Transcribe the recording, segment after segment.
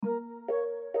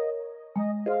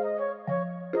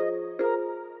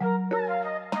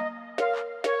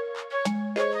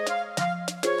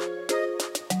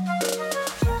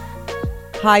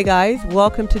Hi guys,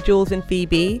 welcome to Jules and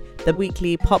Phoebe, the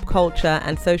weekly pop culture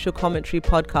and social commentary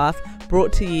podcast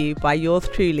brought to you by yours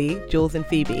truly, Jules and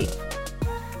Phoebe.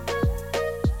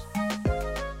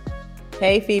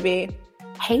 Hey Phoebe.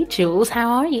 Hey Jules,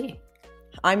 how are you?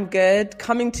 I'm good,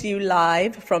 coming to you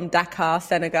live from Dakar,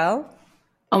 Senegal.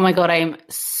 Oh my God, I'm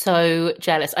so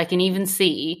jealous. I can even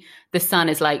see the sun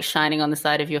is like shining on the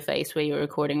side of your face where you're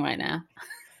recording right now.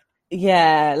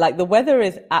 Yeah, like the weather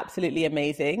is absolutely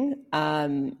amazing.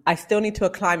 I still need to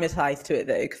acclimatize to it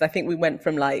though, because I think we went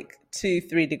from like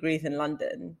 2-3 degrees in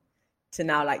London to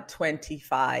now like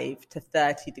 25 to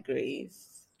 30 degrees.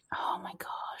 Oh my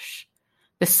gosh.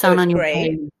 The sun on your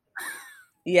face.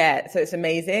 Yeah, so it's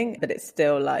amazing, but it's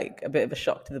still like a bit of a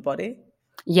shock to the body.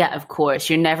 Yeah, of course.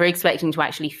 You're never expecting to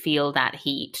actually feel that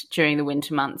heat during the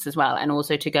winter months as well. And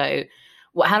also to go,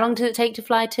 how long did it take to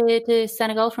fly to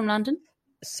Senegal from London?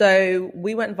 So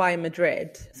we went via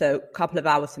Madrid, so a couple of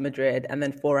hours to Madrid and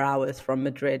then 4 hours from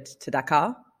Madrid to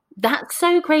Dakar. That's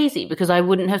so crazy because I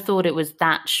wouldn't have thought it was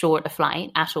that short a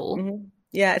flight at all. Mm-hmm.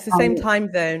 Yeah, it's the same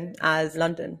time zone as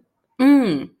London.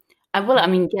 Well, I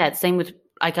mean, yeah, same with,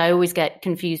 like, I always get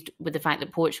confused with the fact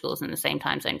that Portugal's in the same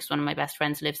time zone because one of my best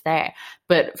friends lives there.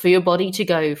 But for your body to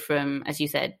go from, as you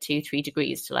said, 2-3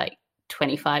 degrees to like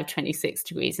 25, 26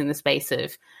 degrees in the space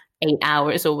of 8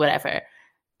 hours or whatever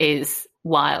is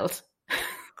wild.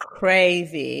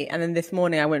 Crazy. And then this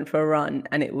morning I went for a run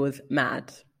and it was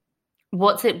mad.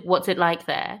 What's it like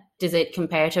there? Does it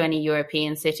compare to any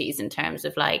European cities in terms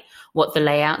of like what the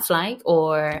layout's like,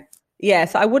 or? Yeah,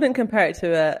 so I wouldn't compare it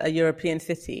to a European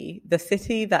city. The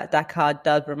city that Dakar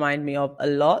does remind me of a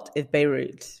lot is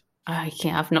Beirut.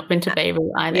 I've not been to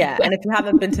Beirut either. Yeah, and if you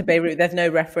haven't been to Beirut, there's no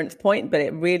reference point, but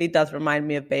it really does remind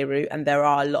me of Beirut. And there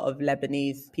are a lot of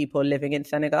Lebanese people living in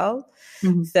Senegal.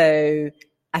 Mm-hmm. So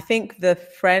I think the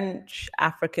French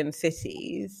African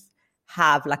cities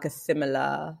have like a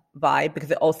similar vibe because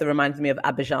it also reminds me of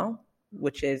Abidjan,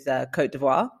 which is Côte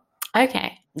d'Ivoire.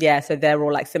 Okay. Yeah, so they're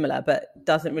all like similar, but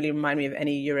doesn't really remind me of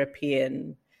any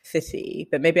European city.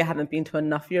 But maybe I haven't been to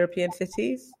enough European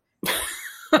cities.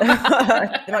 There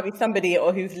might be somebody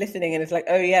or who's listening and it's like,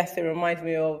 oh yes, it reminds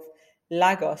me of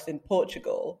Lagos in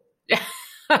Portugal. You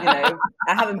know,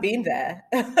 I haven't been there.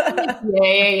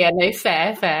 Yeah. No,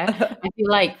 fair. I feel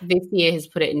like this year has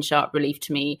put it in sharp relief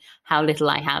to me how little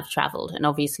I have traveled. And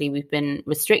obviously we've been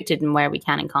restricted in where we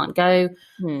can and can't go.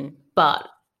 But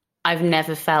I've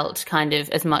never felt kind of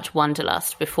as much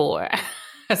wanderlust before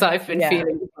as I've been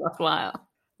feeling the last while.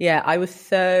 Yeah, I was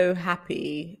so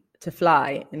happy to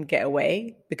fly and get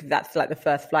away because that's like the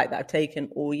first flight that I've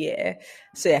taken all year.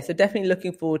 So definitely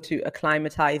looking forward to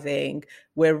acclimatizing.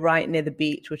 We're right near the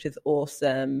beach, which is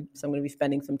awesome. So I'm going to be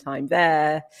spending some time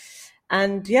there.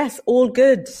 And yes, all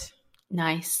good.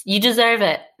 Nice. You deserve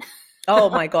it. Oh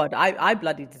my God, I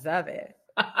bloody deserve it.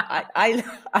 I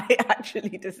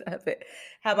actually deserve it.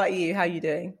 How about you? How are you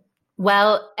doing?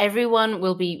 Well, everyone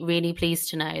will be really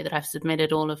pleased to know that I've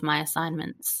submitted all of my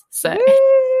assignments. So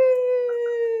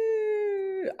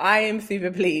I am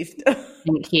super pleased.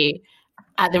 Thank you.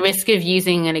 At the risk of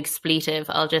using an expletive,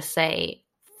 I'll just say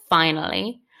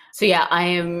finally. So yeah, I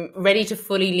am ready to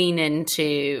fully lean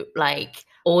into like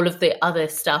all of the other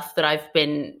stuff that I've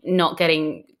been not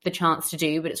getting the chance to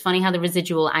do. But it's funny how the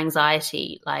residual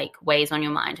anxiety like weighs on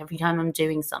your mind. Every time I'm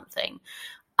doing something,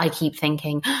 I keep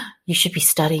thinking, you should be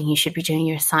studying, you should be doing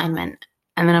your assignment.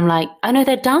 And then I'm like, oh no,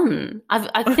 they're done.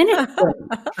 I've finished them.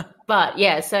 But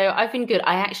yeah, so I've been good.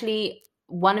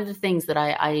 One of the things that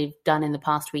I've done in the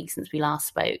past week since we last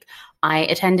spoke, I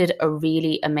attended a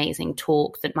really amazing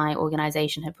talk that my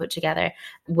organization had put together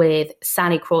with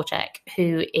Sally Krawcheck,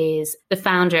 who is the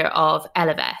founder of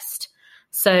Ellevest.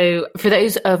 So for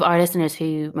those of our listeners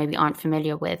who maybe aren't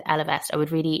familiar with Ellevest, I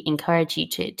would really encourage you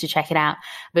to check it out.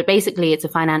 But basically, it's a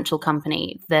financial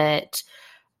company that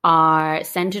are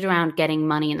centered around getting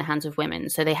money in the hands of women.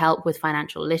 So they help with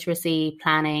financial literacy,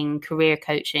 planning, career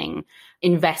coaching,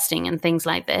 investing, and things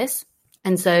like this.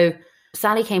 And so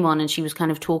Sally came on and she was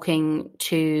kind of talking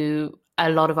to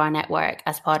a lot of our network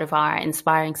as part of our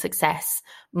Inspiring Success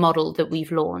model that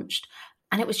we've launched.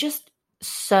 And it was just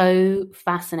so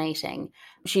fascinating.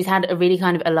 She's had a really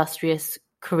kind of illustrious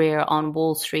career on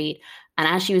Wall Street. And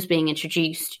as she was being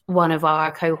introduced, one of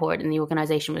our cohort in the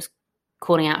organization was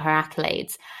calling out her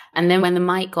accolades. And then when the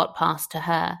mic got passed to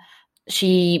her,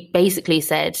 she basically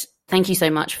said, thank you so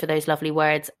much for those lovely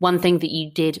words. One thing that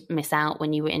you did miss out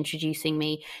when you were introducing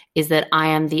me is that I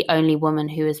am the only woman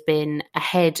who has been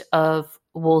ahead of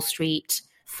Wall Street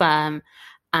firm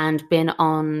and been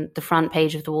on the front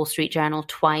page of the Wall Street Journal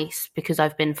twice because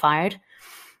I've been fired.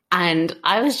 And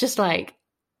I was just like,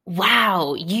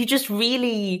 wow, you just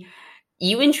really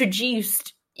you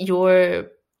introduced your,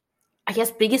 I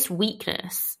guess, biggest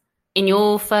weakness in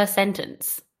your first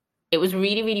sentence. It was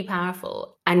really, really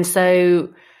powerful. And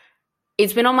so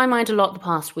it's been on my mind a lot the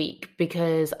past week,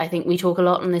 because I think we talk a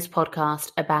lot on this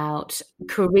podcast about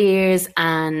careers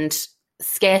and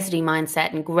scarcity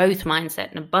mindset and growth mindset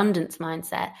and abundance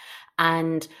mindset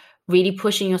and really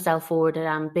pushing yourself forward and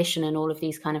ambition and all of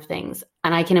these kind of things.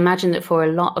 And I can imagine that for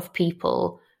a lot of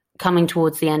people coming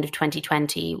towards the end of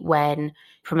 2020, when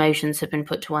promotions have been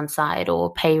put to one side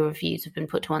or pay reviews have been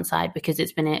put to one side because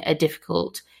it's been a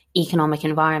difficult economic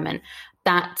environment,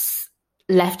 that's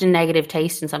left a negative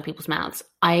taste in some people's mouths.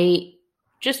 I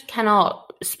just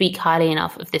cannot speak highly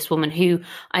enough of this woman, who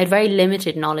I had very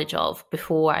limited knowledge of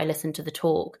before I listened to the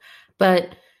talk.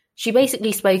 But she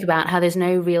basically spoke about how there's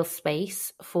no real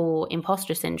space for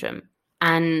imposter syndrome.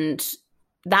 And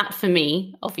that, for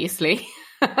me, obviously,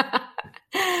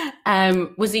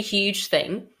 was a huge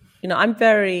thing. You know, I'm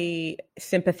very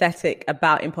sympathetic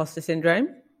about imposter syndrome.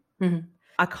 Mm-hmm.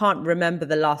 I can't remember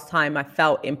the last time I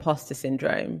felt imposter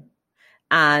syndrome.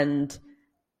 And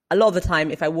a lot of the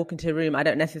time, if I walk into a room,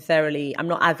 I'm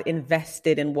not as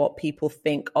invested in what people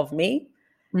think of me.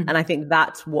 Mm-hmm. And I think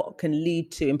that's what can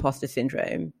lead to imposter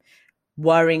syndrome.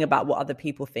 Worrying about what other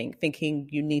people think, thinking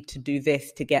you need to do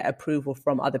this to get approval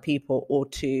from other people or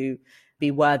to be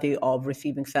worthy of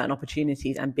receiving certain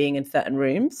opportunities and being in certain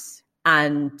rooms.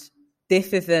 And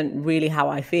this isn't really how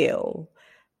I feel.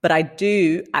 But I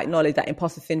do acknowledge that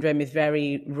imposter syndrome is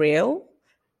very real.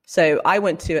 So I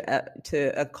went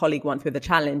to a colleague once with a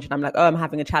challenge, and I'm like, oh, I'm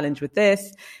having a challenge with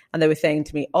this. And they were saying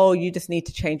to me, oh, you just need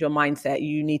to change your mindset.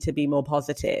 You need to be more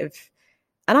positive.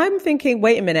 And I'm thinking,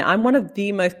 wait a minute, I'm one of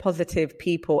the most positive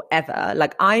people ever.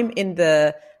 Like, I'm in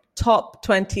the top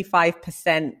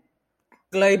 25%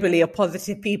 globally of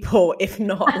positive people, if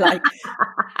not like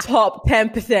top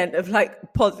 10% of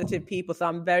like positive people. So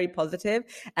I'm very positive.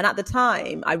 And at the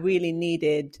time, I really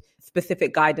needed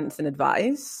specific guidance and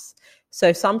advice.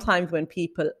 So sometimes when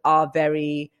people are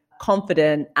very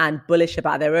confident and bullish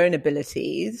about their own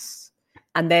abilities,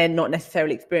 and they're not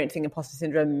necessarily experiencing imposter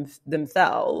syndrome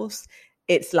themselves,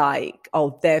 it's like,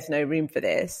 oh, there's no room for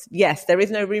this. Yes, there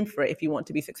is no room for it if you want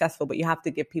to be successful, but you have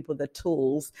to give people the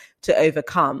tools to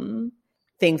overcome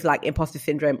things like imposter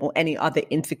syndrome or any other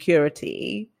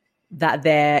insecurity that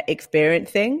they're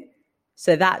experiencing.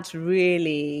 So that's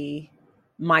really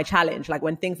my challenge. Like,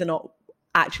 when things are not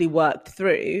actually worked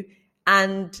through,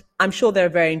 and I'm sure there are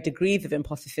varying degrees of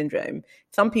imposter syndrome.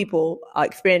 Some people are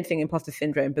experiencing imposter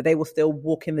syndrome, but they will still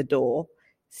walk in the door,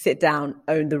 sit down,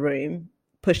 own the room,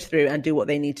 push through and do what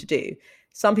they need to do.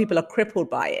 Some people are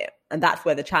crippled by it. And that's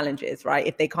where the challenge is, right?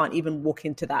 If they can't even walk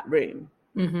into that room.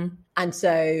 Mm-hmm. And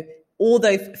so all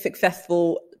those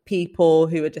successful people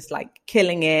who are just like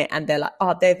killing it and they're like,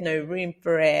 oh, there's no room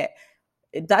for it.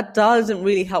 That doesn't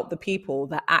really help the people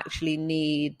that actually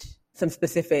need some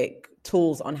specific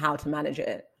tools on how to manage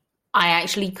it. I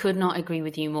actually could not agree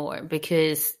with you more,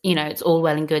 because, you know, it's all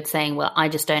well and good saying, well, I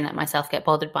just don't let myself get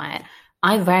bothered by it.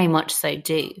 I very much so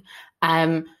do.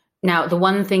 Now, the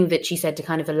one thing that she said to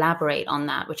kind of elaborate on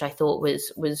that, which I thought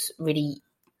was really,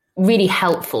 really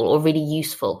helpful or really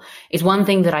useful, is one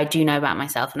thing that I do know about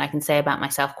myself, and I can say about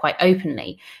myself quite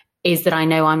openly, is that I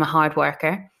know I'm a hard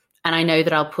worker, and I know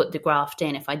that I'll put the graft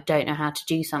in if I don't know how to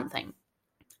do something.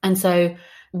 And so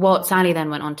what Sally then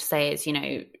went on to say is, you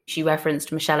know, she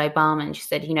referenced Michelle Obama, and she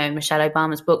said, you know, in Michelle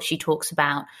Obama's book, she talks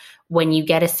about when you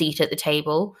get a seat at the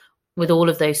table with all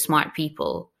of those smart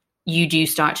people, you do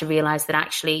start to realize that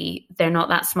actually they're not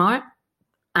that smart.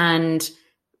 And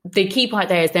the key part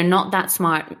there is they're not that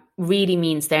smart really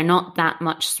means they're not that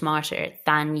much smarter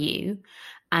than you.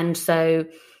 And so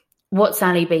what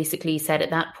Sally basically said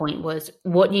at that point was,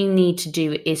 what you need to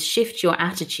do is shift your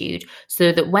attitude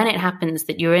so that when it happens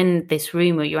that you're in this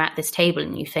room or you're at this table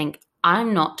and you think,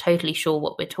 I'm not totally sure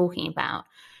what we're talking about,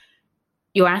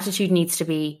 your attitude needs to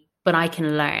be, but I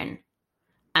can learn.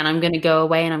 And I'm going to go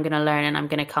away and I'm going to learn and I'm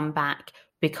going to come back,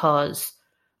 because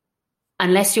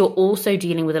unless you're also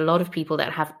dealing with a lot of people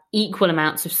that have equal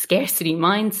amounts of scarcity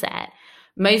mindset,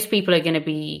 most people are going to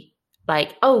be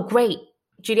like, oh, great,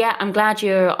 Juliet, I'm glad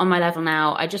you're on my level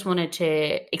now. I just wanted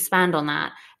to expand on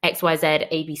that, X, Y, Z,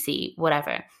 ABC,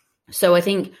 whatever. So I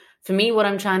think for me, what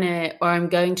I'm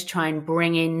going to try and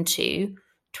bring into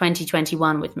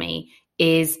 2021 with me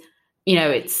is, you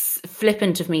know, it's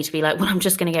flippant of me to be like, well, I'm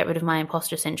just going to get rid of my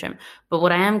imposter syndrome. But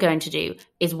what I am going to do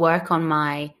is work on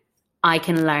my I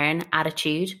can learn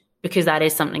attitude, because that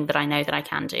is something that I know that I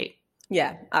can do.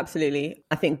 Yeah, absolutely.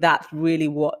 I think that's really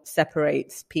what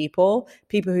separates people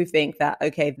who think that,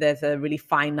 okay, there's a really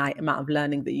finite amount of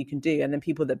learning that you can do. And then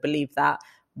people that believe that,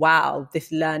 wow,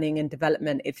 this learning and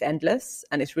development, it's endless.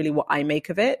 And it's really what I make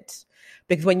of it.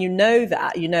 Because when you know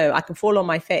that, you know, I can fall on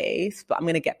my face, but I'm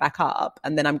going to get back up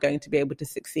and then I'm going to be able to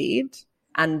succeed.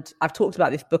 And I've talked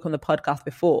about this book on the podcast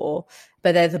before,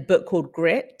 but there's a book called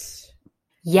Grit.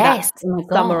 Yes. That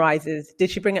summarizes. Did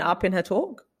she bring it up in her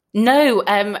talk? No,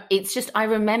 it's just, I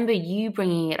remember you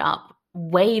bringing it up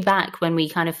way back when we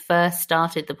kind of first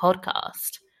started the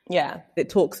podcast. Yeah, it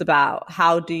talks about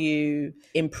how do you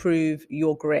improve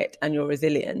your grit and your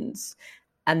resilience.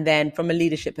 And then from a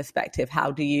leadership perspective,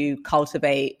 how do you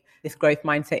cultivate this growth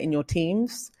mindset in your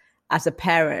teams? As a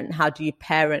parent, how do you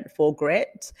parent for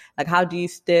grit? Like, how do you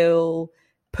still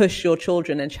push your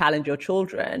children and challenge your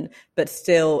children, but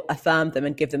still affirm them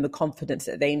and give them the confidence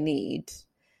that they need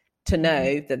to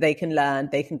know that they can learn,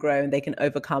 they can grow, and they can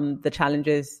overcome the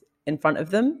challenges in front of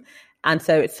them? And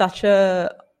so it's such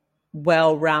a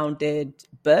well-rounded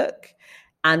book.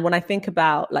 And when I think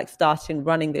about like starting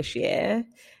running this year,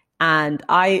 and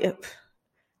I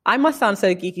must sound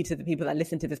so geeky to the people that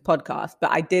listen to this podcast,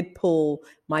 but I did pull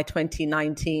my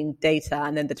 2019 data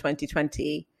and then the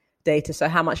 2020 data. So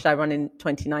how much did I run in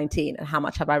 2019 and how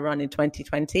much have I run in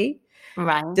 2020?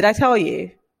 Right. Did I tell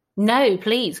you? No,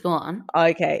 please go on.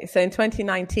 Okay. So in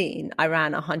 2019, I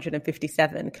ran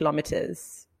 157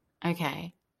 kilometers.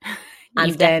 Okay.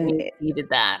 And then you did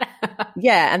that.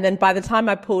 Yeah. And then by the time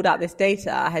I pulled out this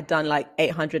data, I had done like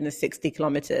 860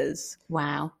 kilometers.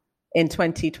 Wow. In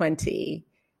 2020.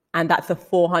 And that's a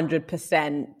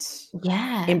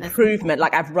 400% improvement.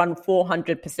 Like I've run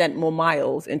 400% more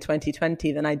miles in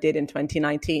 2020 than I did in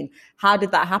 2019. How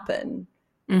did that happen?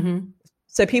 Mm-hmm.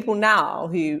 So people now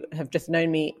who have just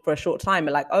known me for a short time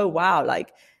are like, oh, wow,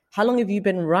 like, how long have you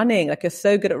been running? Like, you're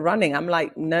so good at running. I'm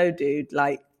like, no, dude,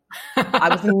 like, I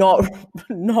was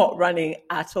not running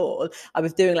at all. I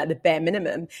was doing like the bare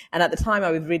minimum. And at the time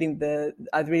I was reading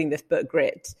this book,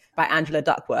 Grit, by Angela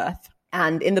Duckworth.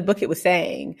 And in the book, it was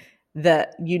saying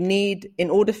that you need, in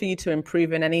order for you to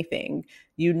improve in anything,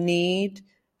 you need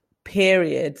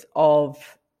periods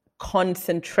of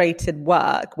concentrated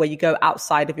work where you go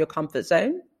outside of your comfort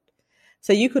zone.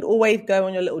 So you could always go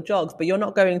on your little jogs, but you're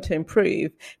not going to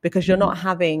improve because you're not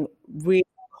having really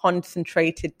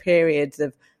concentrated periods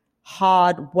of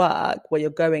hard work where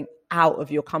you're going out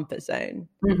of your comfort zone.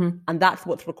 Mm-hmm. And that's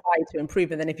what's required to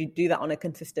improve. And then if you do that on a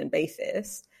consistent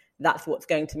basis, that's what's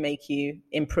going to make you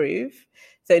improve.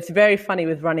 So it's very funny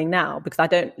with running now because I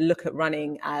don't look at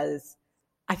running as,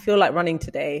 I feel like running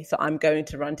today, so I'm going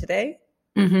to run today.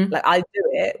 Mm-hmm. Like I do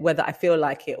it whether I feel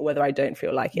like it or whether I don't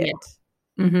feel like it.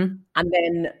 Yeah. Mm-hmm. And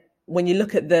then when you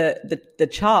look at the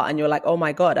chart and you're like, oh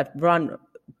my God, I've run,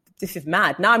 this is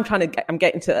mad. Now I'm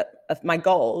getting to my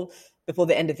goal before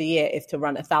the end of the year is to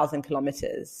run 1,000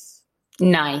 kilometers.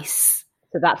 Nice.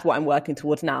 So that's what I'm working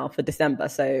towards now for December.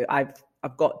 So I've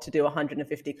got to do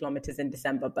 150 kilometers in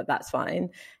December, but that's fine.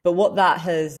 But what that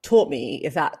has taught me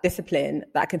is that discipline,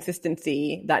 that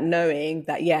consistency, that knowing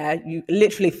that, yeah, you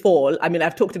literally fall. I mean,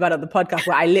 I've talked about it on the podcast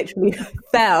where I literally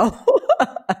fell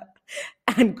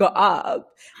and got up.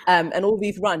 And all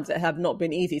these runs that have not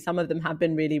been easy, some of them have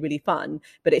been really, really fun,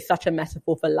 but it's such a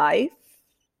metaphor for life.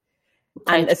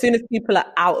 And as soon as people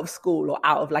are out of school or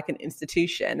out of like an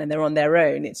institution and they're on their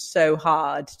own, it's so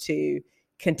hard to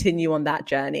continue on that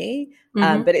journey.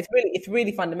 Mm-hmm. But it's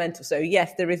really fundamental. So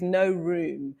yes, there is no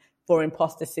room for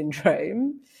imposter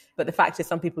syndrome, but the fact is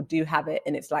some people do have it.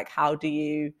 And it's like, how do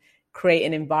you create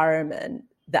an environment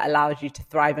that allows you to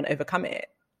thrive and overcome it?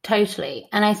 Totally.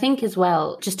 And I think as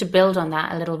well, just to build on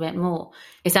that a little bit more,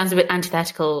 it sounds a bit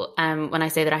antithetical when I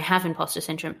say that I have imposter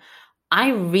syndrome.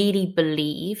 I really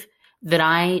believe that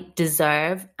I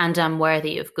deserve and am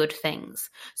worthy of good things.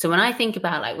 So when I think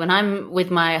about like when I'm with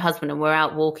my husband and we're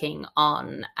out walking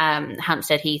on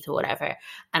Hampstead Heath or whatever,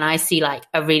 and I see like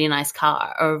a really nice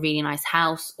car or a really nice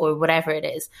house or whatever it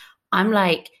is, I'm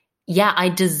like, yeah, I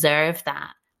deserve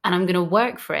that and I'm going to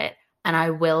work for it and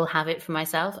I will have it for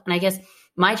myself. And I guess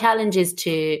my challenge is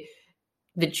to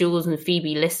the Jules and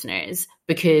Phoebe listeners,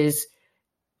 because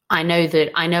I know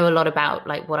a lot about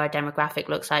like what our demographic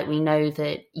looks like. We know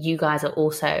that you guys are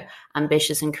also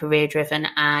ambitious and career driven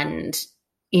and,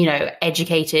 you know,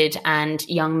 educated and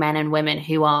young men and women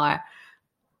who are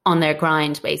on their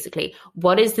grind, basically.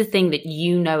 What is the thing that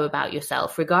you know about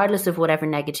yourself, regardless of whatever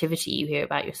negativity you hear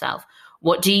about yourself?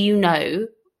 What do you know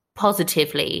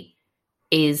positively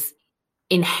is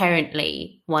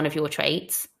inherently one of your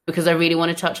traits? Because I really want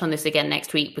to touch on this again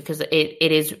next week because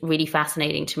it is really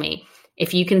fascinating to me.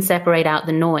 If you can separate out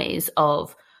the noise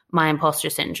of my imposter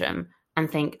syndrome and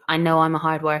think, I know I'm a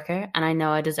hard worker and I know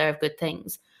I deserve good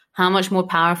things, how much more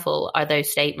powerful are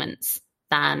those statements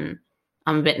than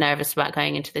I'm a bit nervous about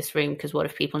going into this room because what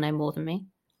if people know more than me?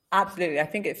 Absolutely. I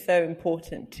think it's so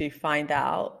important to find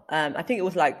out. I think it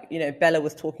was like, Bella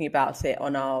was talking about it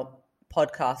on our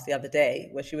podcast the other day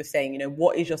where she was saying,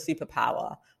 what is your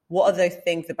superpower? What are those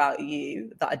things about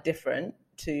you that are different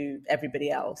to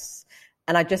everybody else?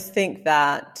 And I just think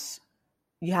that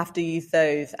you have to use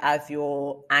those as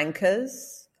your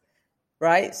anchors,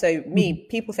 right? So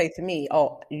people say to me,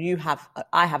 oh,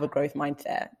 I have a growth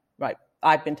mindset, right?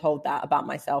 I've been told that about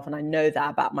myself and I know that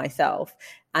about myself.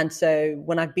 And so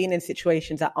when I've been in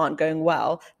situations that aren't going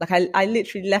well, like I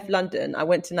literally left London, I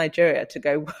went to Nigeria to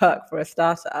go work for a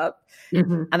startup.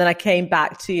 And then I came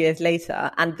back 2 years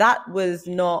later and that was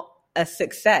not a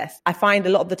success. I find a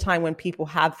lot of the time when people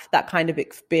have that kind of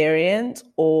experience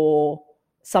or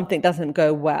something doesn't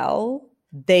go well,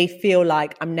 they feel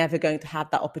like I'm never going to have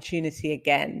that opportunity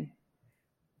again.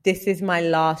 This is my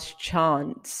last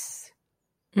chance.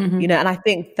 And I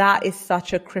think that is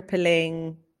such a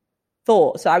crippling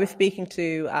thought. So I was speaking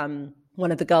to one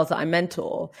of the girls that I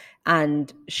mentor,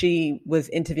 and she was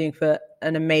interviewing for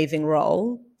an amazing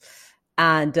role.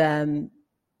 And,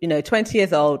 20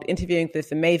 years old, interviewing for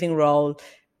this amazing role,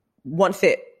 wants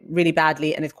it really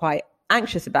badly and is quite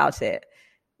anxious about it.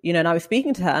 And I was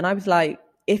speaking to her and I was like,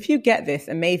 if you get this,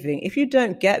 amazing. If you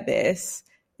don't get this,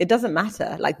 it doesn't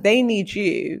matter. Like they need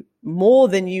you more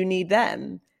than you need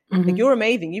them. Like you're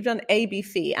amazing. You've done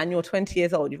ABC and you're 20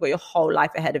 years old. You've got your whole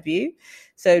life ahead of you.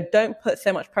 So don't put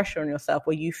so much pressure on yourself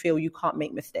where you feel you can't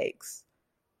make mistakes.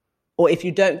 Or if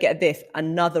you don't get this,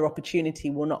 another opportunity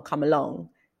will not come along.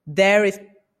 There is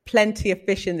plenty of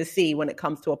fish in the sea when it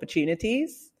comes to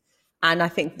opportunities. And I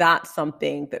think that's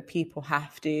something that people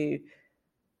have to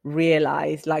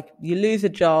realize. Like you lose a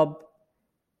job,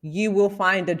 you will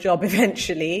find a job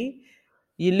eventually.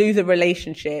 You lose a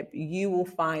relationship, you will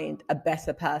find a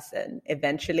better person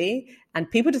eventually. And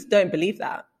people just don't believe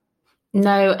that.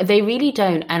 No, they really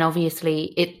don't. And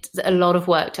obviously, it's a lot of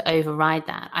work to override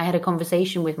that. I had a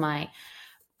conversation with one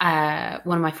of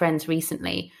my friends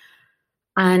recently.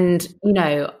 And,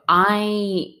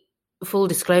 full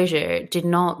disclosure, did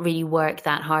not really work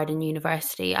that hard in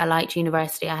university. I liked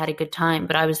university. I had a good time,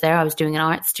 but I was doing an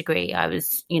arts degree. I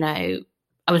was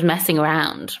messing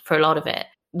around for a lot of it.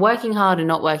 Working hard and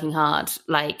not working hard,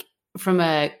 like from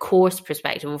a course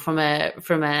perspective or from a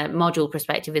module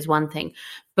perspective is one thing.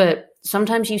 But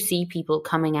sometimes you see people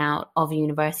coming out of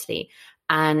university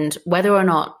and whether or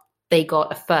not they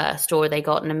got a first or they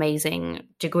got an amazing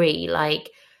degree, like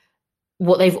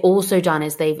what they've also done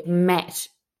is they've met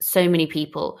so many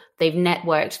people, they've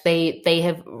networked, they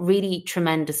have really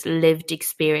tremendous lived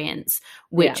experience,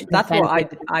 which that's what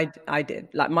I did.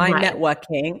 Like my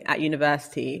networking at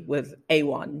university was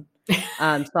A1. So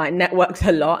I networked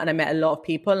a lot and I met a lot of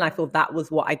people and I thought that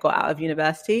was what I got out of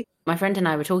university. My friend and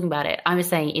I were talking about it. I was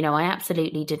saying, I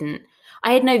absolutely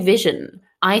I had no vision.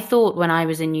 I thought when I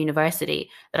was in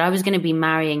university that I was going to be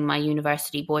marrying my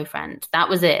university boyfriend. That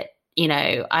was it.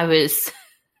 I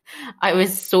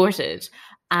was sorted.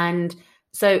 And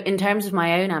so in terms of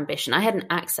my own ambition, I hadn't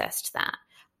accessed that.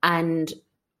 And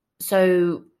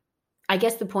so I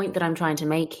guess the point that I'm trying to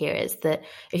make here is that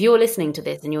if you're listening to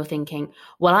this and you're thinking,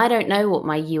 well, I don't know what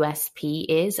my USP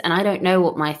is, and I don't know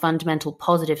what my fundamental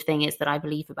positive thing is that I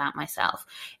believe about myself,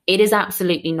 it is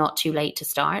absolutely not too late to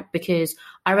start, because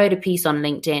I wrote a piece on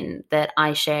LinkedIn that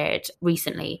I shared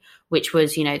recently, which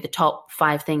was, the top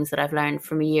 5 things that I've learned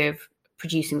from a year of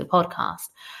producing the podcast.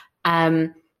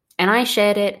 And I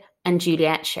shared it and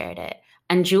Juliet shared it.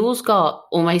 And Jules got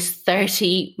almost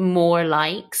 30 more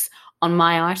likes on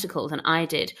my article than I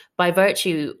did by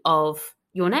virtue of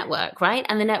your network, right?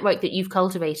 And the network that you've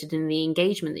cultivated and the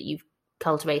engagement that you've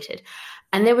cultivated.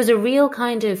 And there was a real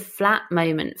kind of flat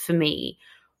moment for me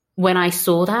when I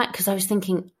saw that, because I was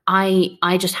thinking,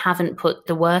 I just haven't put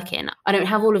the work in. I don't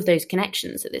have all of those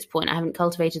connections at this point. I haven't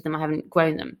cultivated them. I haven't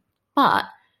grown them. But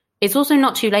it's also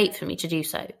not too late for me to do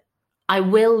so. I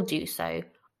will do so.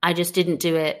 I just didn't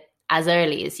do it as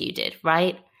early as you did,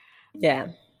 right? Yeah.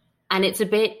 And it's a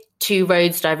bit 2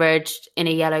 roads diverged in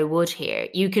a yellow wood here.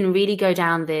 You can really go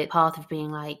down the path of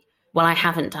being like, well, I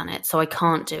haven't done it, so I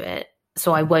can't do it,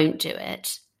 so I won't do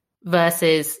it.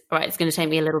 Versus, all right, it's going to take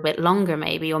me a little bit longer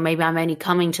maybe, or maybe I'm only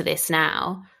coming to this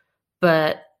now,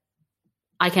 but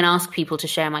I can ask people to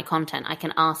share my content. I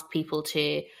can ask people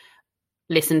to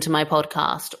listen to my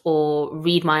podcast or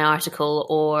read my article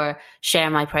or share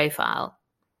my profile.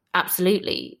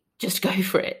 Absolutely. Just go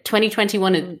for it.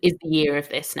 2021 is the year of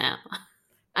this now.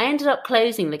 I ended up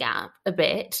closing the gap a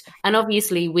bit. And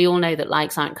obviously we all know that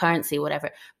likes aren't currency or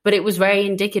whatever, but it was very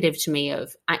indicative to me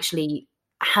of actually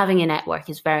having a network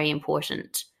is very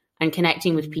important, and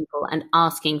connecting with people and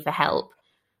asking for help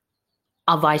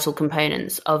are vital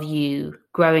components of you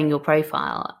growing your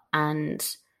profile. And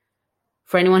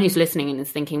for anyone who's listening and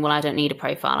is thinking, well, I don't need a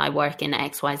profile, I work in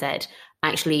XYZ.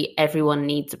 Actually, everyone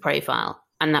needs a profile,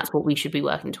 and that's what we should be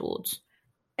working towards.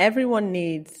 Everyone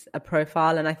needs a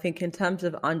profile. And I think in terms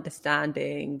of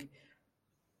understanding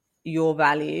your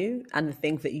value and the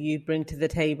things that you bring to the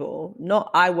table,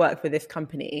 not I work for this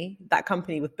company, that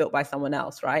company was built by someone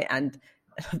else, right? And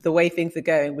the way things are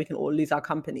going, we can all lose our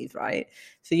companies, right?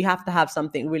 So you have to have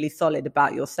something really solid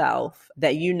about yourself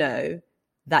that you know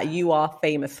that you are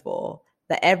famous for,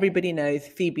 that everybody knows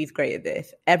Phoebe's great at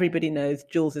this. Everybody knows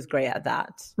Jules is great at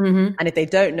that. Mm-hmm. And if they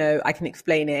don't know, I can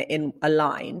explain it in a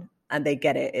line and they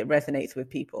get it. It resonates with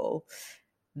people.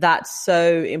 That's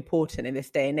so important in this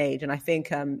day and age. And I think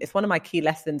it's one of my key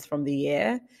lessons from the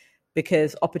year,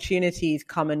 because opportunities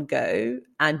come and go,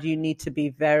 and you need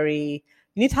to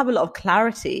have a lot of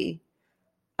clarity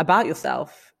about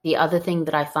yourself. The other thing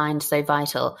that I find so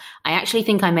vital, I actually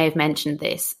think I may have mentioned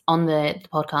this on the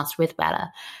podcast with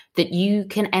Bella, that you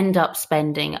can end up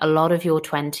spending a lot of your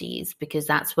 20s, because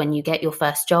that's when you get your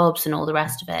first jobs and all the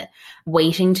rest of it,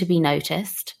 waiting to be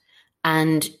noticed.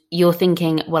 And you're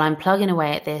thinking, well, I'm plugging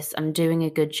away at this, I'm doing a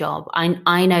good job,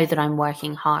 I know that I'm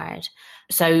working hard,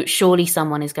 so surely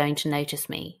someone is going to notice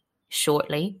me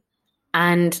shortly.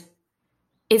 And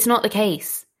it's not the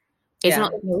case. It's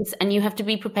not the case. And you have to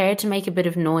be prepared to make a bit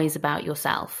of noise about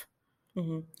yourself.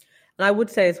 Mm-hmm. And I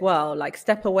would say as well, like,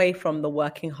 step away from the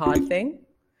working hard thing.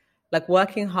 Like,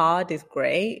 working hard is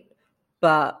great,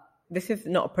 but this is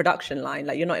not a production line.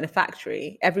 Like, you're not in a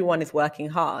factory. Everyone is working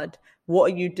hard.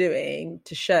 What are you doing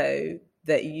to show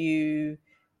that you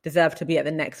deserve to be at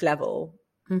the next level?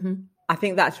 Mm-hmm. I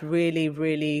think that's really,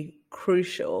 really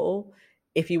crucial.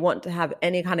 If you want to have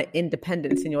any kind of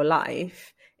independence in your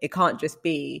life, it can't just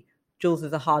be Jules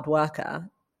is a hard worker.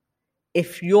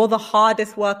 If you're the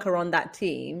hardest worker on that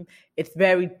team, it's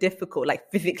very difficult. Like,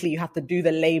 physically, you have to do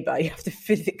the labor. You have to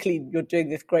physically, you're doing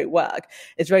this great work.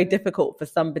 It's very difficult for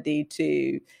somebody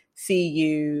to see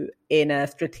you in a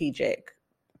strategic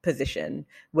position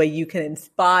where you can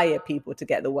inspire people to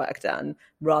get the work done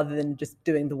rather than just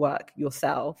doing the work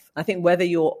yourself. I think whether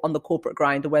you're on the corporate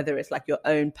grind or whether it's like your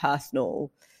own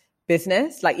personal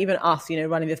business, like even us,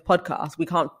 running this podcast, we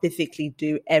can't physically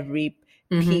do every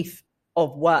piece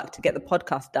of work to get the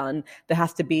podcast done. There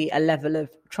has to be a level of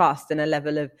trust and a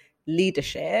level of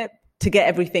leadership to get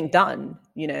everything done,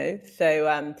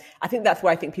 So I think that's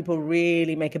where I think people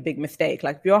really make a big mistake.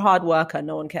 Like, if you're a hard worker,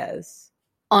 no one cares.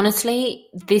 Honestly,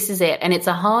 this is it. And it's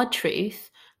a hard truth.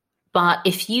 But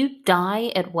if you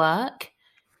die at work,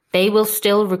 they will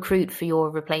still recruit for your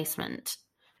replacement.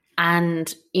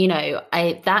 And,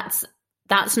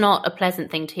 that's not a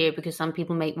pleasant thing to hear, because some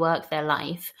people make work their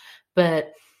life.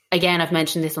 But again, I've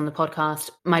mentioned this on the podcast.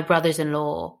 My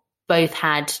brothers-in-law both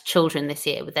had children this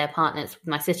year with their partners, with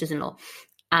my sisters-in-law.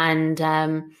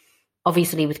 And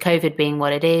obviously with COVID being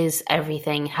what it is,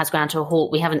 everything has ground to a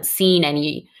halt. We haven't seen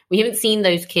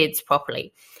those kids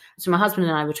properly. So my husband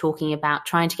and I were talking about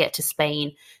trying to get to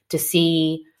Spain to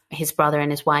see his brother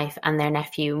and his wife and their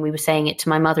nephew. And we were saying it to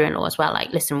my mother-in-law as well.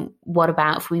 Like, listen, what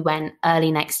about if we went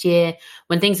early next year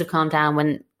when things have calmed down,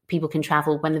 when people can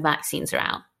travel, when the vaccines are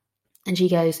out? And she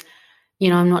goes,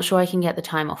 I'm not sure I can get the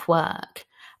time off work.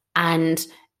 And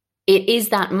it is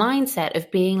that mindset of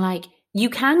being like, you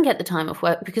can get the time off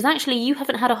work because actually you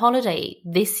haven't had a holiday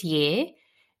this year.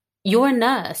 You're a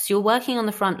nurse. You're working on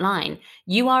the front line.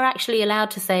 You are actually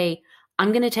allowed to say,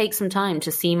 I'm going to take some time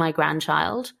to see my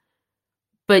grandchild.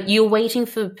 But you're waiting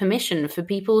for permission for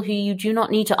people who you do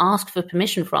not need to ask for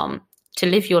permission from to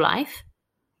live your life.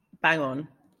 Bang on.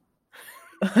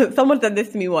 Someone said this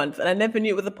to me once, and I never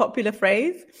knew it was a popular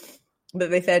phrase,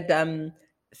 but they said,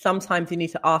 sometimes you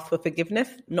need to ask for forgiveness,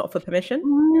 not for permission.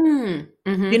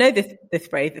 Mm-hmm. You know this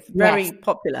phrase, it's very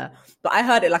popular. But I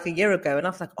heard it like a year ago and I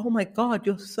was like, oh my God,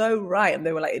 you're so right. And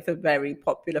they were like, it's a very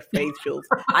popular phrase, Jules.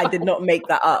 I did not make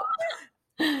that up.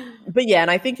 But yeah, and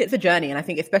I think it's a journey. And I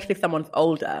think especially if someone's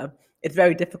older, it's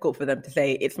very difficult for them to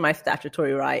say, it's my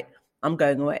statutory right, I'm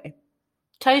going away.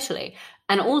 Totally.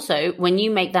 And also, when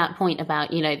you make that point about,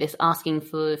 this asking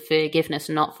for forgiveness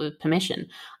and not for permission,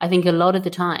 I think a lot of the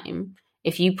time,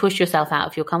 if you push yourself out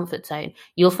of your comfort zone,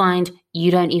 you'll find you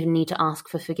don't even need to ask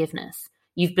for forgiveness.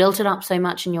 You've built it up so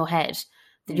much in your head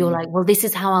that you're like, well, this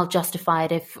is how I'll justify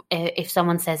it if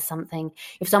someone says something.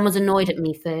 If someone's annoyed at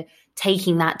me for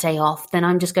taking that day off, then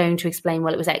I'm just going to explain,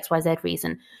 well, it was XYZ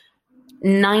reason.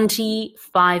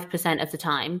 95% of the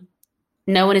time,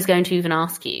 no one is going to even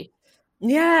ask you.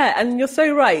 Yeah, and you're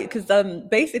so right, because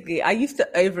basically I used to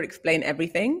over-explain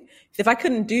everything. So if I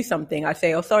couldn't do something, I'd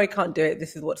say, oh, sorry, can't do it.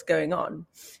 This is what's going on.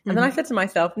 And then I said to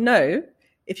myself, no,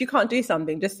 If you can't do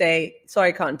something, just say, sorry,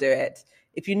 I can't do it.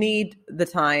 If you need the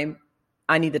time,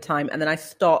 I need the time. And then I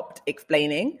stopped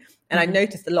explaining. And I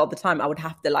noticed a lot of the time I would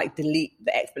have to like delete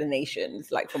the explanations,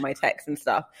 like from my texts and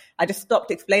stuff. I just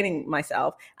stopped explaining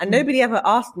myself. And nobody ever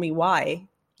asked me why.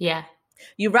 Yeah.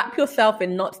 You wrap yourself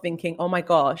in not thinking, oh my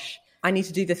gosh, I need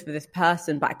to do this for this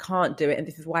person, but I can't do it. And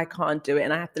this is why I can't do it.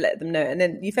 And I have to let them know. And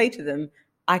then you say to them,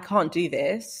 I can't do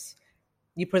this.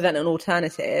 You present an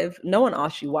alternative. No one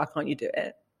asks you, why can't you do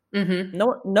it?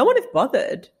 No one is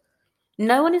bothered.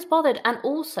 No one is bothered. And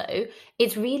also,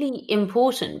 it's really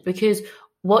important because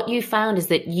what you found is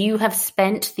that you have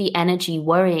spent the energy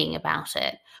worrying about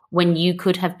it when you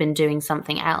could have been doing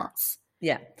something else.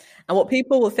 Yeah. And what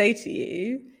people will say to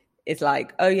you is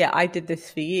like, oh yeah, I did this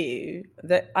for you.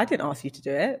 That I didn't ask you to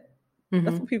do it.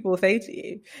 That's what people will say to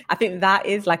you. I think that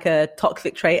is like a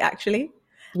toxic trait, actually.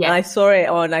 Yeah. And I saw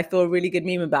a really good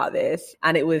meme about this.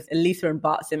 And it was Lisa and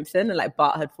Bart Simpson. And like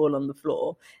Bart had fallen on the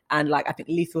floor. And like, I think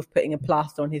Lisa was putting a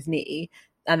plaster on his knee.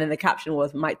 And then the caption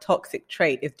was, my toxic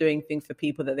trait is doing things for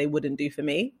people that they wouldn't do for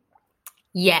me.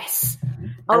 Yes.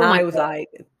 And I was like,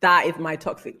 that is my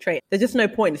toxic trait. There's just no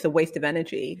point. It's a waste of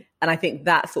energy. And I think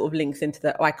that sort of links into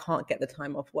the, I can't get the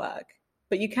time off work.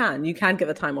 But you can get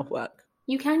the time off work.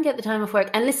 You can get the time off work.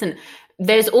 And listen,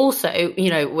 there's also,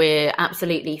 we're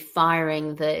absolutely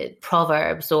firing the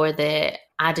proverbs or the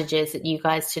adages at you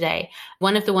guys today.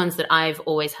 One of the ones that I've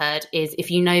always heard is,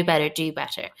 if you know better, do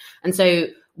better. And so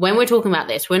when we're talking about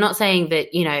this, we're not saying that,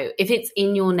 if it's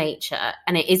in your nature,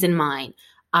 and it is in mine,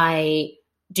 I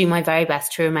do my very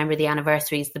best to remember the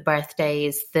anniversaries, the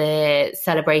birthdays, the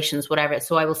celebrations, whatever.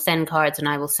 So I will send cards and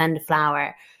I will send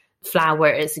flowers,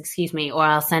 or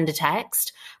I'll send a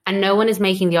text. And no one is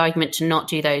making the argument to not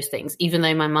do those things, even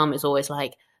though my mum is always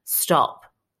like, stop,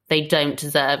 they don't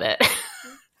deserve it.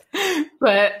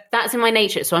 But that's in my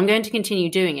nature. So I'm going to continue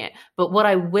doing it. But what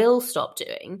I will stop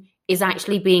doing is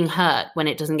actually being hurt when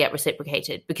it doesn't get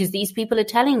reciprocated, because these people are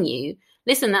telling you,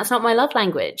 listen, that's not my love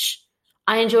language.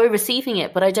 I enjoy receiving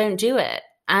it, but I don't do it.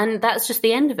 And that's just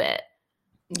the end of it.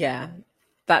 Yeah,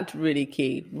 that's really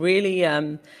key. Really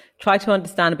try to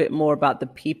understand a bit more about the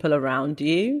people around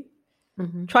you.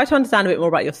 Try to understand a bit more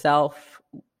about yourself,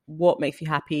 what makes you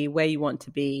happy, where you want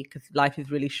to be, because life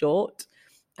is really short.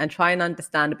 And try and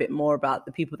understand a bit more about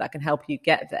the people that can help you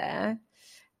get there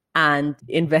and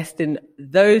invest in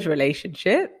those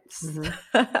relationships.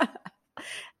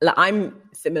 Like, I'm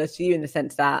similar to you in the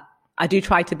sense that I do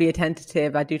try to be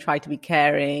attentive. I do try to be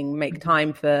caring, make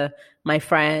time for my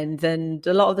friends. And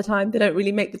a lot of the time they don't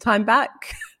really make the time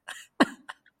back.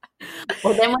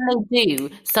 Well, then when they do,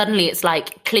 suddenly it's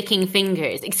like clicking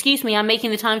fingers. Excuse me, I'm making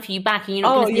the time for you back, and you're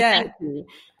not going to say thank you.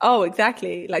 Oh,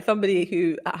 exactly. Like somebody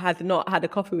who has not had a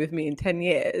coffee with me in 10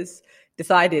 years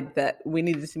decided that we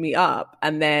needed to meet up.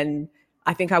 And then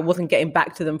I think I wasn't getting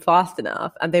back to them fast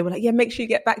enough. And they were like, yeah, make sure you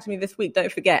get back to me this week.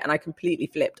 Don't forget. And I completely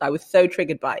flipped. I was so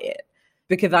triggered by it.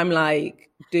 Because I'm like,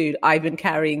 dude, I've been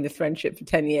carrying this friendship for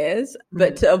 10 years.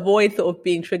 But to avoid sort of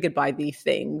being triggered by these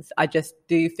things, I just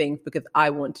do things because I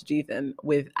want to do them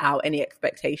without any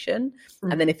expectation.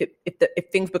 And then if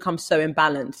things become so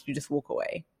imbalanced, you just walk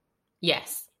away.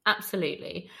 Yes,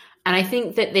 absolutely. And I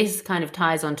think that this kind of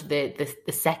ties onto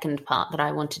the second part that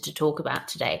I wanted to talk about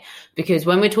today. Because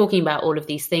when we're talking about all of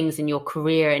these things in your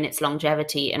career and its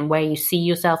longevity and where you see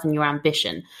yourself and your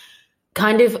ambition,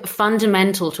 kind of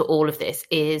fundamental to all of this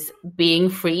is being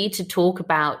free to talk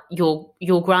about your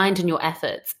grind and your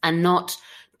efforts, and not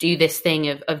do this thing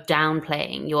of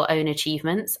downplaying your own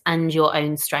achievements and your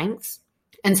own strengths.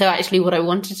 And so actually what I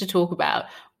wanted to talk about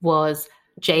was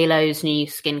JLo's new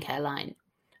skincare line.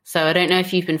 So I don't know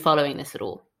if you've been following this at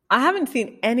all. I haven't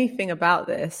seen anything about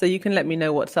this, so you can let me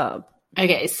know what's up.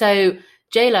 Okay, so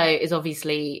JLo is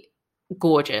obviously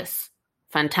gorgeous.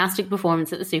 Fantastic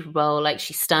performance at the Super Bowl. Like,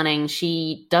 she's stunning.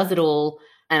 She does it all.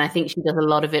 And I think she does a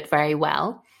lot of it very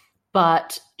well.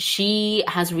 But she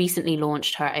has recently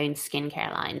launched her own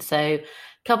skincare line. So a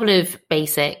couple of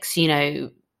basics,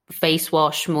 face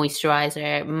wash,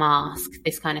 moisturizer, mask,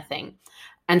 this kind of thing.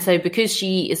 And so because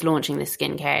she is launching this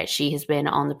skincare, she has been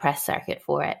on the press circuit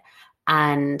for it.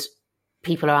 And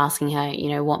people are asking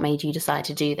her, what made you decide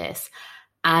to do this?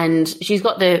 And she's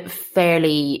got the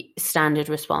fairly standard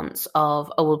response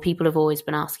of, oh, well, people have always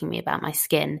been asking me about my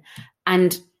skin.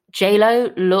 And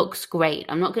JLo looks great.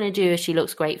 I'm not going to do she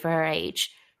looks great for her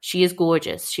age. She is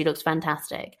gorgeous. She looks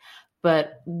fantastic.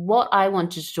 But what I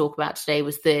wanted to talk about today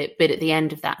was the bit at the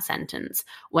end of that sentence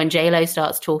when JLo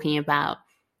starts talking about,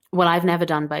 well, I've never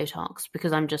done Botox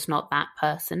because I'm just not that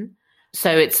person.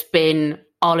 So it's been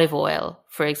olive oil,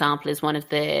 for example, is one of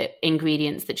the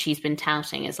ingredients that she's been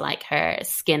touting as like her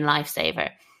skin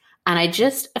lifesaver. And I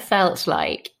just felt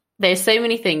like there's so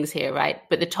many things here, right?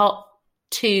 But the top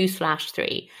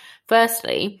 2/3.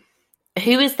 Firstly,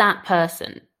 who is that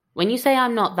person? When you say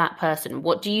I'm not that person,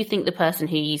 what do you think the person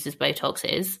who uses Botox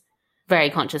is? Very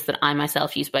conscious that I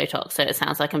myself use Botox, so it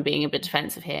sounds like I'm being a bit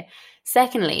defensive here.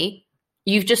 Secondly,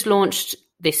 you've just launched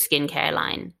this skincare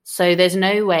line. So there's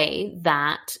no way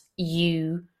that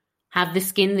you have the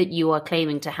skin that you are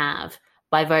claiming to have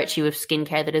by virtue of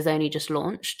skincare that is only just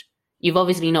launched. You've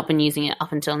obviously not been using it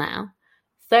up until now.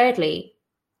 Thirdly,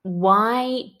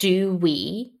 why do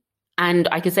we, and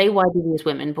I could say why do we as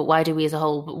women, but why do we as a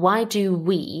whole, but why do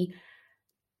we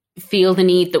feel the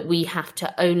need that we have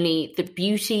to only, that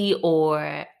beauty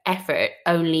or effort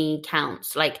only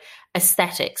counts, like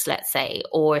aesthetics, let's say,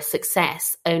 or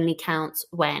success only counts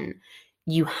when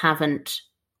you haven't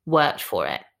worked for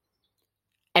it?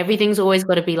 Everything's always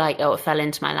got to be like, oh, it fell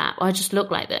into my lap. Oh, I just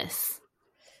look like this.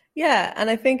 Yeah, and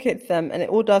I think it's, and it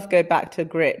all does go back to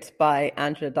Grit by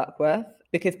Angela Duckworth,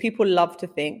 because people love to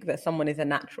think that someone is a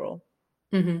natural.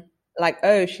 Mm-hmm. Like,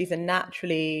 oh, she's a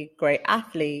naturally great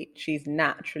athlete. She's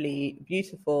naturally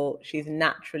beautiful. She's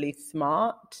naturally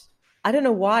smart. I don't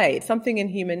know why. It's something in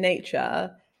human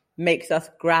nature makes us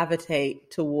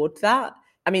gravitate towards that.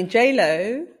 I mean,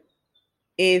 J-Lo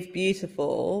is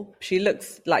beautiful. She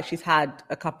looks like she's had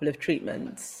a couple of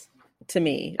treatments to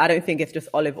me. I don't think it's just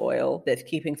olive oil that's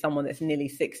keeping someone that's nearly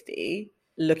 60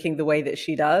 looking the way that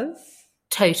she does.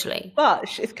 Totally.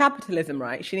 But it's capitalism,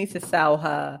 right? She needs to sell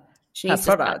her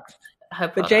products.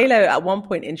 But J-Lo at one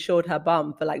point insured her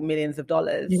bum for like millions of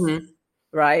dollars,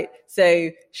 right? So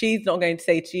she's not going to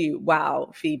say to you,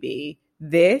 wow, Phoebe,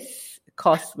 this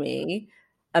cost me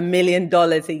 $1 million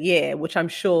a year, which I'm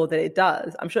sure that it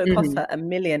does. I'm sure it costs her $1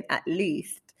 million at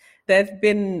least. There's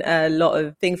been a lot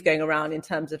of things going around in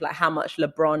terms of like how much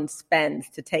LeBron spends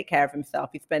to take care of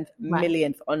himself. He spends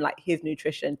millions on like his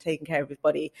nutrition, taking care of his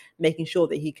body, making sure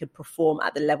that he could perform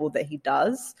at the level that he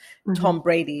does. Tom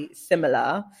Brady,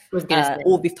 similar.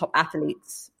 All these top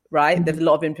athletes, right? There's a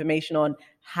lot of information on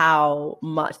how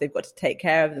much they've got to take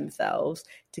care of themselves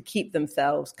to keep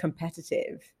themselves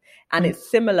competitive. And it's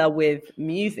similar with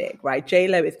music, right?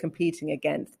 J-Lo is competing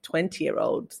against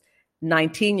 20-year-olds,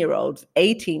 19-year-olds,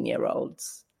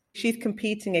 18-year-olds. She's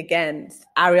competing against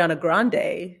Ariana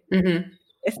Grande.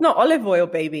 It's not olive oil,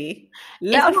 baby.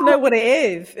 Let us know what it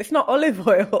is. It's not olive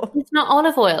oil. It's not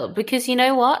olive oil because you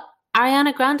know what?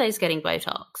 Ariana Grande is getting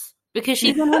Botox because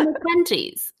she's in her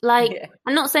mid-20s. Like,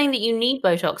 I'm not saying that you need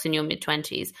Botox in your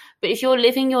mid-20s, but if you're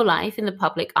living your life in the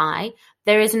public eye,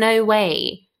 there is no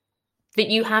way that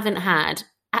you haven't had,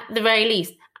 at the very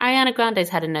least, Ariana Grande's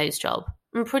had a nose job.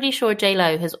 I'm pretty sure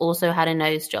J-Lo has also had a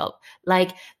nose job.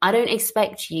 Like, I don't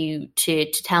expect you to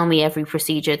tell me every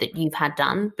procedure that you've had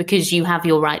done because you have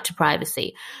your right to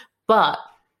privacy. But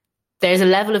there's a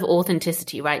level of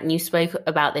authenticity, right? And you spoke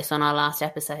about this on our last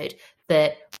episode,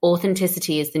 that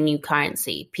authenticity is the new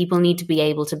currency. People need to be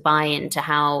able to buy into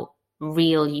how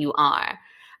real you are.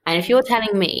 And if you're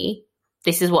telling me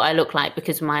this is what I look like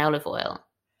because of my olive oil,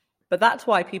 but that's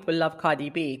why people love Cardi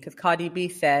B, because Cardi B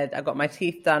said, I got my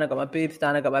teeth done, I got my boobs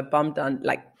done, I got my bum done.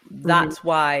 Like, that's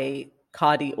why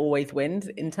Cardi always wins.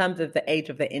 In terms of the age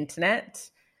of the internet,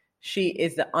 she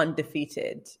is the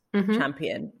undefeated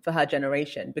champion for her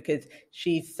generation because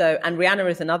she's so... And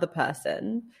Rihanna is another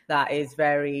person that is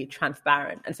very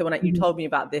transparent. And so when you told me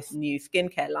about this new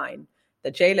skincare line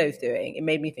that J-Lo's doing, it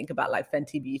made me think about like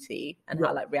Fenty Beauty and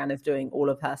how like Rihanna's doing all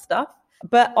of her stuff.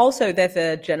 But also there's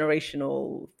a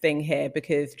generational thing here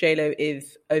because J-Lo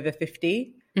is over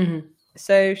 50.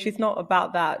 So she's not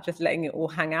about that, just letting it all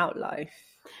hang out life.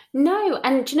 No.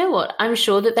 And do you know what? I'm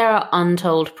sure that there are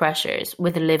untold pressures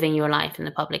with living your life in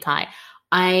the public eye.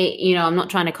 I'm not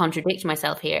trying to contradict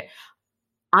myself here.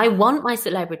 I want my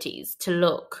celebrities to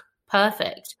look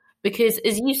perfect because,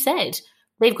 as you said,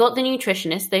 they've got the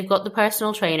nutritionists, they've got the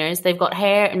personal trainers, they've got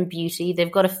hair and beauty,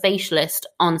 they've got a facialist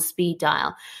on speed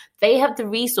dial. They have the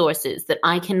resources that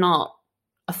I cannot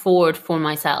afford for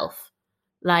myself.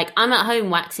 Like, I'm at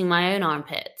home waxing my own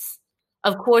armpits.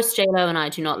 Of course, J-Lo and I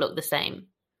do not look the same.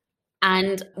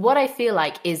 And what I feel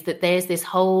like is that there's this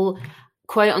whole,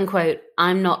 quote unquote,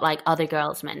 I'm not like other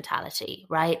girls mentality,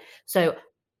 right? So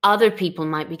other people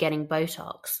might be getting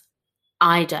Botox.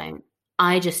 I don't.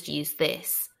 I just use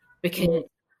this because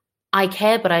I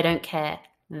care, but I don't care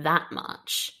that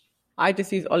much. I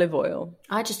just use olive oil.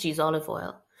 I just use olive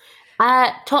oil.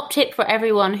 Top tip for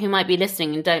everyone who might be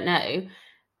listening and don't know,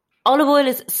 olive oil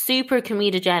is super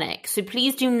comedogenic. So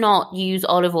please do not use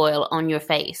olive oil on your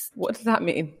face. What does that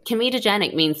mean?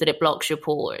 Comedogenic means that it blocks your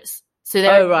pores. So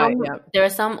there are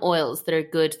some oils that are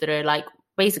good that are like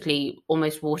basically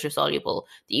almost water soluble,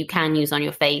 that you can use on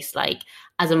your face, like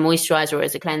as a moisturizer or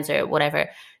as a cleanser, whatever.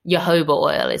 Jojoba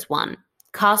oil is one.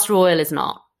 Castor oil is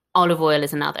not. Olive oil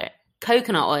is another.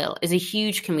 Coconut oil is a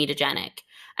huge comedogenic.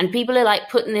 And people are like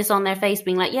putting this on their face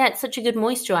being like, yeah, it's such a good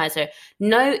moisturizer.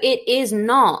 No, it is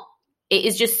not. It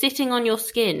is just sitting on your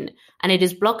skin and it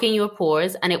is blocking your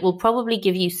pores and it will probably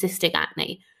give you cystic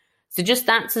acne. So just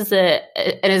that's as an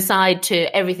aside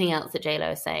to everything else that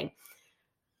JLo is saying.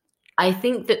 I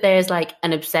think that there's like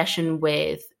an obsession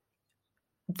with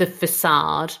the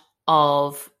facade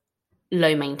of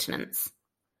low maintenance.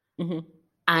 Mm-hmm.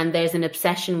 And there's an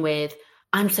obsession with,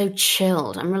 I'm so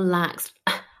chilled, I'm relaxed.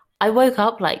 I woke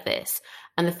up like this.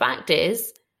 And the fact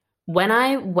is, when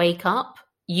I wake up,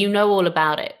 you know all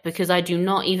about it, because I do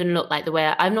not even look like the way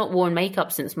I've not worn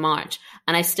makeup since March.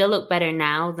 And I still look better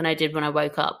now than I did when I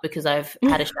woke up, because I've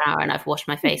had a shower and I've washed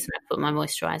my face and I've put my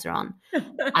moisturizer on.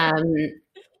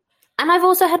 And I've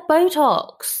also had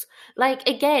Botox. Like,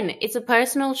 again, it's a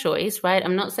personal choice, right?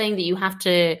 I'm not saying that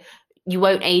you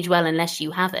won't age well unless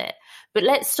you have it. But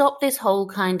let's stop this whole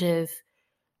kind of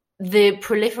the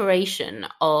proliferation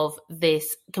of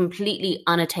this completely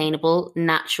unattainable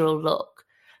natural look.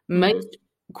 Most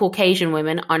Caucasian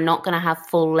women are not going to have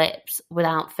full lips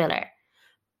without filler.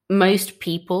 Most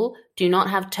people do not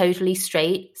have totally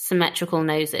straight, symmetrical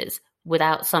noses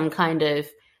without some kind of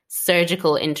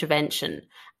surgical intervention.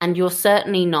 And you're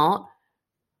certainly not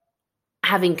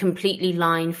having completely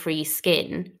line-free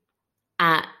skin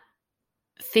at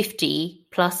 50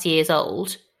 plus years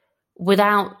old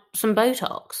without some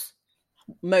Botox.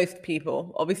 Most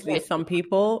people, obviously, some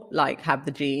people like have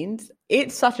the genes.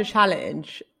 It's such a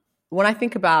challenge when I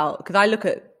think about, because I look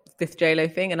at this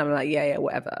JLo thing and I'm like, yeah,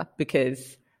 whatever,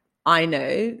 because I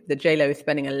know that JLo is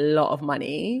spending a lot of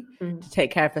money to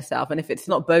take care of herself. And if it's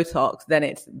not Botox, then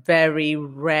it's very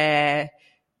rare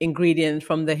ingredients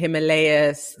from the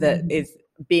Himalayas that is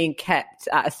being kept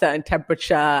at a certain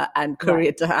temperature and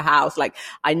couriered to her house. Like,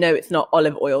 I know it's not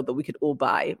olive oil that we could all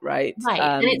buy, right?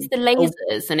 And it's the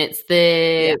lasers and it's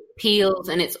the peels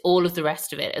and it's all of the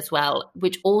rest of it as well,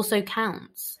 which also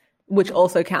counts.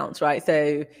 Right?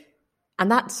 So,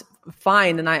 and that's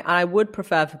fine. And I would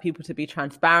prefer for people to be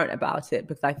transparent about it,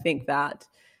 because I think that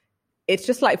it's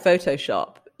just like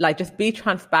Photoshop. Like, just be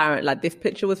transparent. Like, this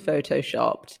picture was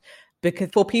Photoshopped.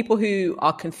 Because for people who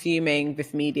are consuming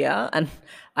this media, and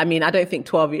I mean, I don't think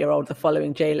 12-year-olds are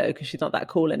following JLo because she's not that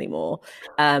cool anymore.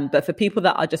 But for people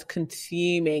that are just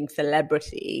consuming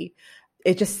celebrity,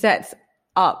 it just sets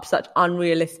up such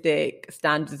unrealistic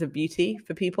standards of beauty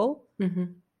for people. Mm-hmm.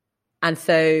 And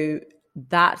so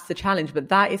that's the challenge. But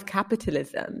that is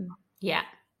capitalism. Yeah.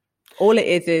 All it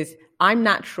is I'm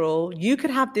natural. You could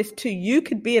have this too. You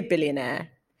could be a billionaire.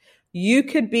 You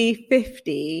could be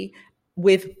 50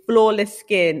 with flawless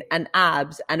skin and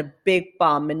abs and a big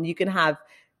bum, and you can have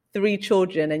 3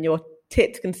 children and your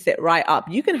tits can sit right up.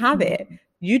 You can have it.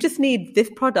 You just need this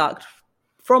product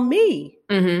from me.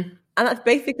 Mm-hmm. And that's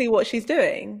basically what she's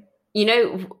doing. You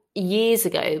know, years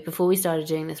ago, before we started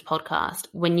doing this podcast,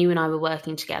 when you and I were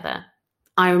working together,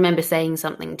 I remember saying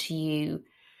something to you,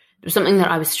 something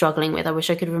that I was struggling with. I wish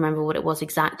I could remember what it was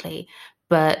exactly.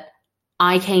 But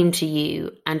I came to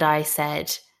you and I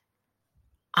said,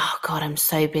 oh God, I'm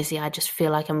so busy. I just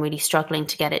feel like I'm really struggling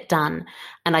to get it done.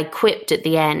 And I quipped at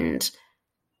the end,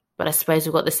 but I suppose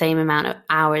we've got the same amount of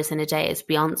hours in a day as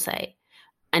Beyonce.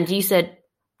 And you said,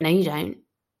 no, you don't.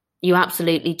 You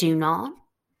absolutely do not.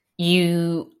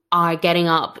 You are getting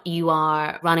up, you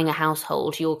are running a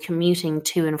household, you're commuting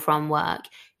to and from work,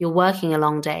 you're working a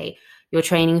long day, you're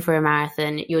training for a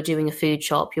marathon, you're doing a food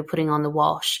shop, you're putting on the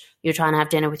wash, you're trying to have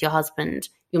dinner with your husband,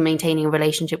 you're maintaining a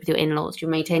relationship with your in-laws,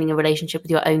 you're maintaining a relationship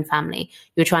with your own family,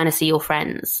 you're trying to see your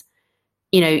friends.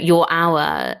 You know, your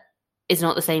hour is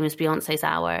not the same as Beyonce's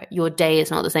hour. Your day is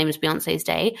not the same as Beyonce's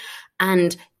day.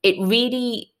 And it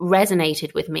really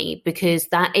resonated with me because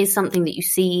that is something that you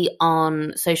see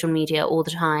on social media all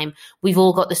the time. We've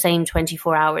all got the same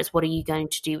 24 hours. What are you going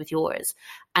to do with yours?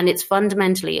 And it's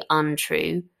fundamentally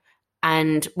untrue.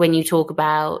 And when you talk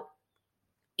about,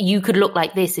 you could look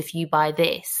like this if you buy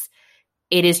this,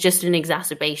 it is just an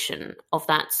exacerbation of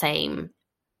that same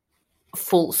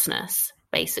falseness,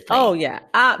 basically. Oh, yeah,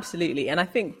 absolutely. And I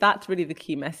think that's really the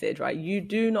key message, right? You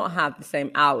do not have the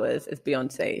same hours as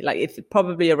Beyonce. Like, it's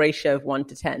probably a ratio of 1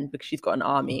 to 10 because she's got an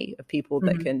army of people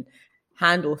that can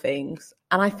handle things.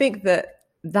 And I think that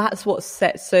that's what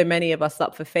sets so many of us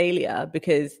up for failure,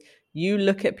 because you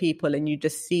look at people and you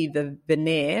just see the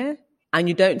veneer and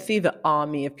you don't see the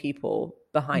army of people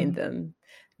behind them.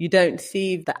 You don't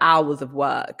see the hours of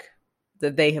work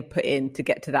that they have put in to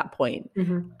get to that point.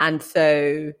 And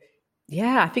so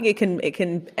Yeah, I think it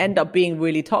can end up being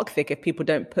really toxic if people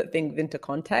don't put things into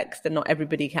context, and not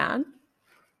everybody can.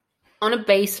 On a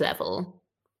base level,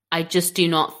 I just do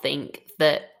not think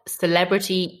that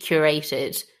celebrity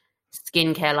curated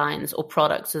skincare lines or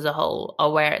products as a whole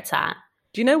are where it's at.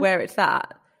 Do you know where it's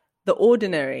at? The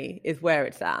Ordinary is where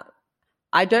it's at.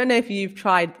 I don't know if you've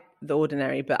tried The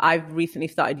Ordinary, but I've recently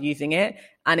started using it,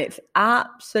 and it's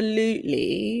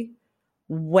absolutely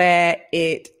where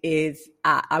it is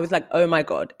at. I was like, oh my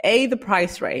God, the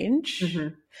price range,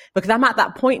 because I'm at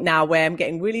that point now where I'm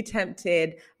getting really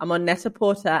tempted. I'm on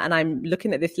Net-a-Porter and I'm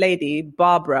looking at this lady,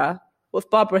 Barbara. What's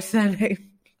Barbara's surname?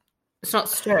 It's not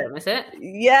Sturm, is it?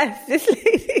 Yes, this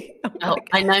lady.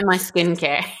 I know my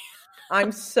skincare.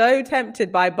 I'm so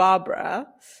tempted by Barbara.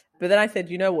 But then I said,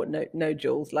 you know what? No,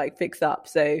 Jules, like fix up.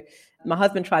 So my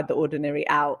husband tried The Ordinary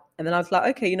out. And then I was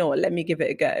like, okay, you know what? Let me give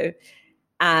it a go.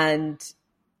 And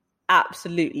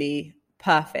absolutely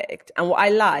perfect. And what I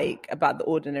like about The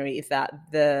Ordinary is that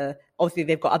obviously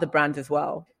they've got other brands as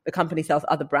well. The company sells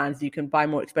other brands. You can buy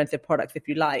more expensive products if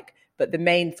you like. But the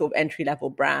main sort of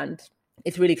entry-level brand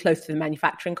is really close to the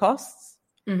manufacturing costs.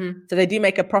 So they do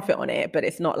make a profit on it, but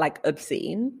it's not like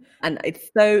obscene. And it's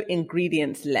so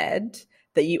ingredients-led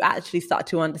that you actually start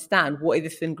to understand what is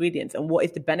this ingredients and what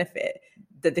is the benefit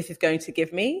that this is going to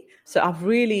give me. So I've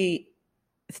really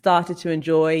started to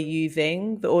enjoy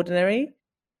using The Ordinary.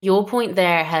 Your point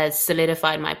there has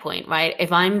solidified my point, right?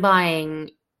 If I'm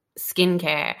buying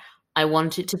skincare, I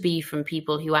want it to be from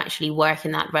people who actually work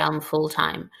in that realm full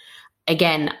time.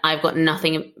 Again, I've got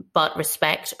nothing but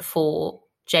respect for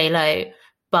J.Lo,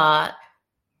 but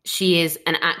she is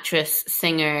an actress,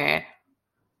 singer,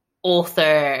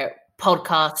 author,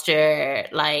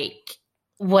 podcaster, like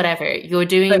whatever you're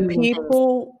doing.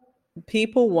 But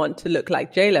people want to look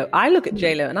like J.Lo. I look at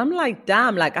J.Lo and I'm like,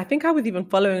 damn, like I think I was even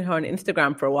following her on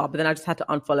Instagram for a while, but then I just had to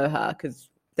unfollow her because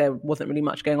there wasn't really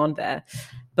much going on there.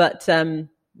 But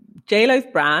J.Lo's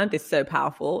brand is so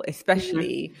powerful,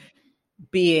 especially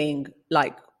being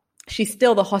like, she's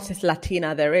still the hottest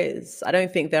Latina there is. I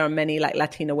don't think there are many like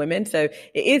Latina women. So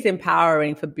it is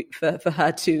empowering for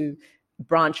her to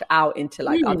branch out into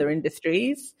like other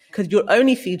industries, because you'll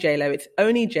only see J.Lo. It's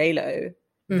only J.Lo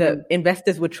that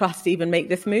investors would trust to even make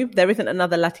this move. There isn't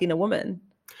another Latina woman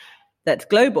that's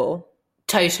global.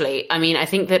 Totally. I mean, I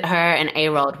think that her and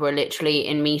A-Rod were literally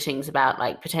in meetings about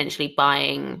like potentially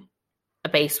buying a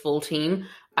baseball team.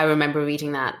 I remember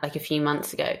reading that like a few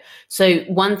months ago. So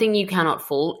one thing you cannot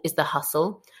fault is the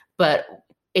hustle. But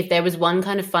if there was one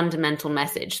kind of fundamental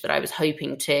message that I was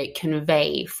hoping to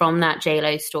convey from that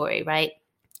J.Lo story, right?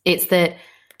 It's that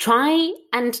try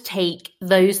and take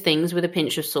those things with a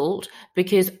pinch of salt,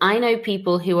 because I know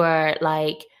people who are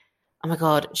like, oh my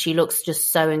God, she looks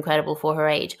just so incredible for her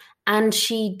age. And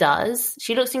she does.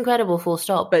 She looks incredible, full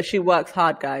stop. But she works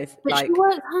hard, guys. But like, she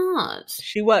works hard.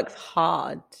 She works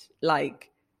hard.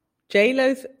 Like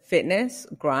J.Lo's fitness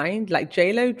grind, like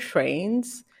J.Lo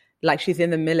trains like she's in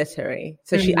the military.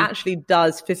 So she actually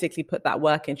does physically put that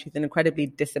work in. She's an incredibly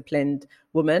disciplined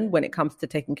woman when it comes to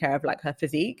taking care of like her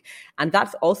physique. And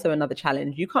that's also another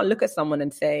challenge. You can't look at someone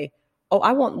and say, oh,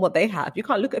 I want what they have. You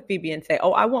can't look at Phoebe and say,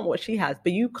 oh, I want what she has,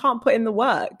 but you can't put in the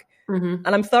work. And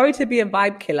I'm sorry to be a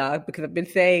vibe killer because I've been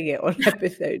saying it on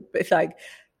episodes, but it's like,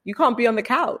 you can't be on the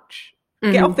couch.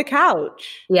 Get off the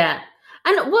couch. Yeah.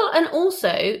 And well, and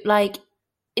also like,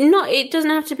 it doesn't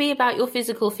have to be about your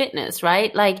physical fitness,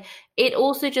 right? Like it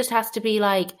also just has to be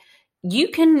like, you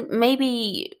can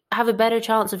maybe have a better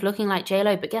chance of looking like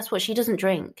J.Lo, but guess what? She doesn't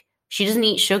drink. She doesn't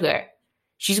eat sugar.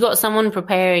 She's got someone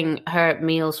preparing her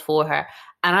meals for her.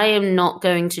 And I am not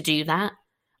going to do that.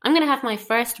 I'm going to have my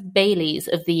first Baileys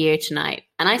of the year tonight.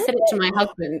 And I said it to my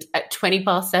husband at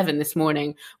 7:20 this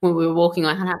morning when we were walking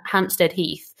on Hampstead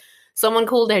Heath. Someone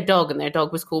called their dog and their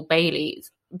dog was called Bailey,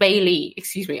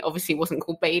 obviously wasn't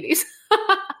called Baileys.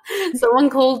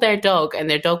 Someone called their dog and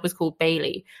their dog was called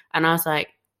Bailey. And I was like,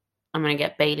 I'm going to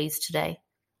get Baileys today.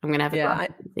 I'm going to have a glass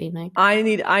this evening. I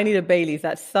need a Baileys.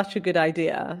 That's such a good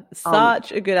idea.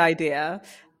 Such a good idea.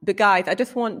 But guys, I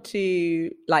just want to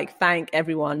like thank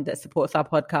everyone that supports our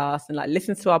podcast and like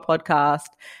listens to our podcast.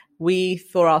 We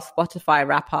saw our Spotify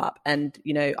wrap up and,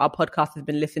 you know, our podcast has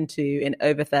been listened to in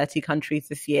over 30 countries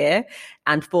this year.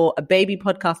 And for a baby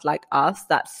podcast like us,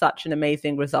 that's such an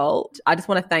amazing result. I just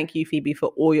want to thank you, Phoebe, for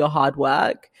all your hard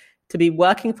work. To be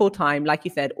working full time, like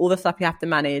you said, all the stuff you have to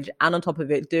manage, and on top of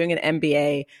it, doing an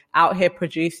MBA, out here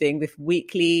producing this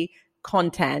weekly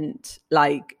content.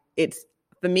 Like it's,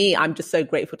 for me, I'm just so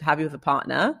grateful to have you as a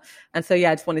partner. And so,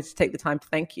 yeah, I just wanted to take the time to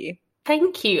thank you.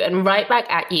 Thank you. And right back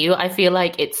at you. I feel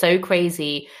like it's so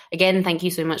crazy. Again, thank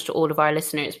you so much to all of our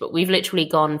listeners. But we've literally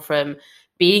gone from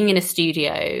being in a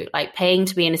studio, like paying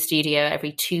to be in a studio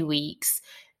every 2 weeks,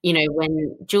 you know,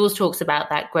 when Jules talks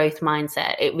about that growth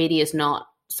mindset, it really is not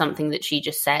something that she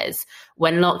just says.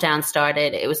 When lockdown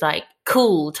started, it was like,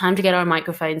 cool, time to get our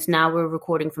microphones. Now we're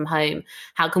recording from home.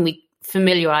 How can we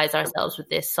familiarize ourselves with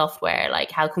this software?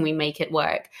 Like, how can we make it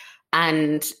work?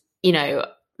 And, you know,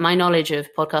 my knowledge of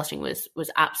podcasting was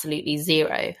absolutely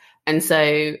zero. And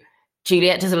so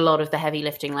Juliet does a lot of the heavy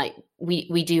lifting. Like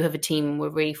we do have a team, and we're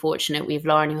really fortunate. We have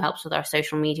Lauren who helps with our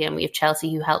social media, and we have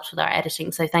Chelsea who helps with our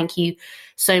editing. So thank you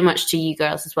so much to you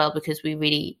girls as well, because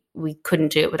we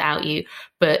couldn't do it without you.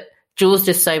 But Jules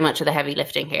does so much of the heavy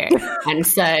lifting here. And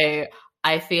so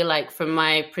I feel like from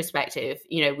my perspective,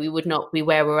 you know, we would not be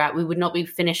where we're at. We would not be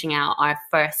finishing out our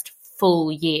first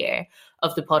full year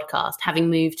of the podcast,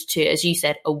 having moved to, as you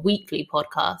said, a weekly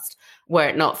podcast, were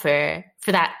it not for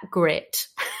that grit.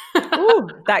 Ooh,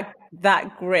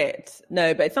 that grit.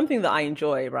 No, but it's something that I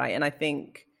enjoy, right? And I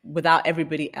think without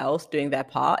everybody else doing their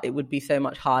part, it would be so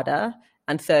much harder.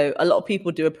 And so a lot of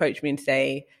people do approach me and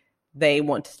say they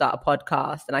want to start a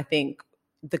podcast. And I think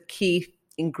the key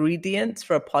ingredients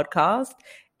for a podcast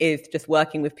is just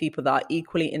working with people that are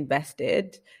equally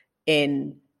invested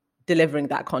in delivering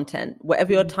that content.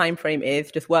 Whatever your time frame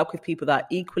is, just work with people that are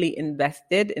equally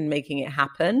invested in making it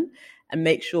happen, and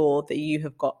make sure that you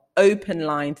have got open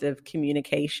lines of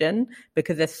communication,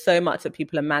 because there's so much that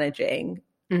people are managing.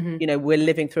 You know, we're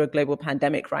living through a global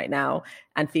pandemic right now,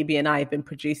 and Phoebe and I have been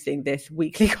producing this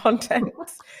weekly content.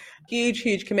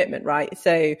 Huge commitment, right?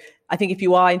 So I think if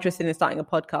you are interested in starting a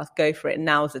podcast, go for it.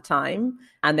 Now's the time.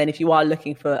 And then if you are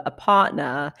looking for a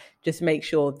partner, just make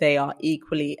sure they are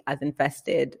equally as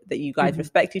invested, that you guys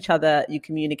respect each other, you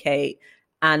communicate,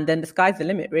 and then the sky's the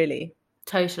limit, really.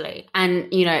 Totally.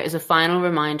 And, you know, as a final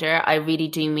reminder, I really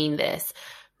do mean this.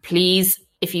 Please,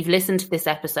 if you've listened to this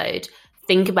episode,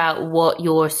 think about what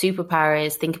your superpower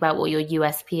is, think about what your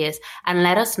USP is, and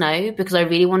let us know, because I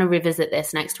really want to revisit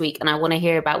this next week, and I want to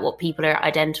hear about what people are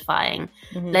identifying.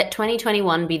 Let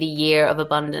 2021 be the year of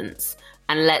abundance,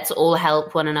 and let's all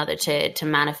help one another to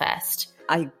manifest.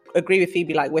 I agree with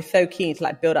Phoebe. Like, we're so keen to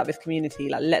like build up this community.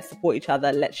 Like, let's support each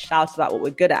other. Let's shout about what we're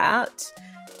good at,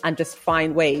 and just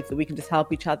find ways that we can just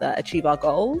help each other achieve our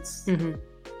goals.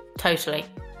 Totally.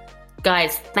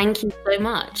 Guys, thank you so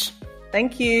much.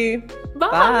 Thank you.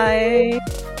 Bye.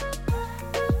 Bye.